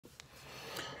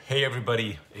Hey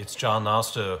everybody, it's John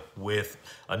Nasta with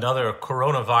another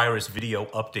coronavirus video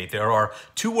update. There are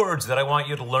two words that I want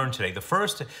you to learn today. The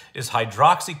first is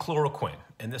hydroxychloroquine,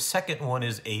 and the second one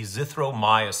is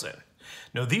azithromycin.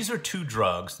 Now, these are two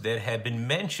drugs that have been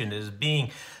mentioned as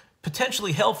being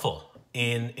potentially helpful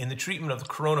in the treatment of the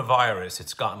coronavirus.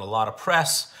 It's gotten a lot of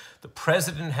press. The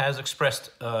president has expressed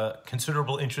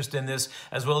considerable interest in this,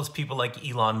 as well as people like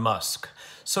Elon Musk.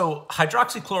 So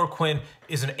hydroxychloroquine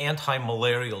is an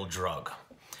anti-malarial drug.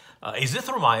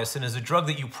 Azithromycin is a drug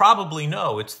that you probably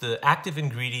know. It's the active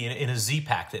ingredient in a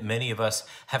Z-Pak that many of us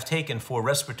have taken for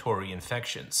respiratory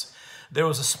infections. There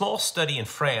was a small study in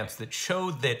France that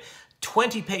showed that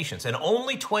 20 patients, and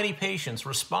only 20 patients,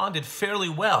 responded fairly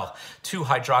well to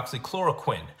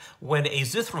hydroxychloroquine. When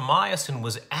azithromycin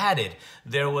was added,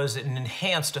 there was an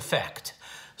enhanced effect.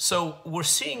 So we're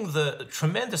seeing the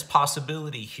tremendous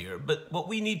possibility here, but what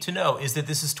we need to know is that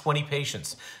this is 20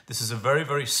 patients. This is a very,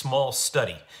 very small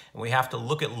study, and we have to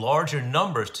look at larger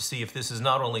numbers to see if this is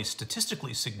not only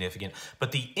statistically significant,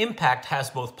 but the impact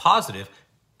has both positive,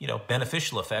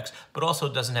 beneficial effects, but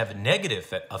also doesn't have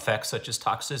negative effects such as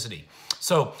toxicity.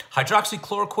 So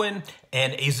hydroxychloroquine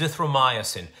and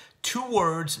azithromycin, two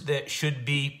words that should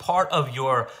be part of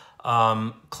your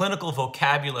clinical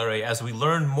vocabulary as we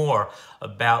learn more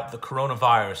about the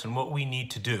coronavirus and what we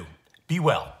need to do. Be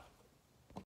well.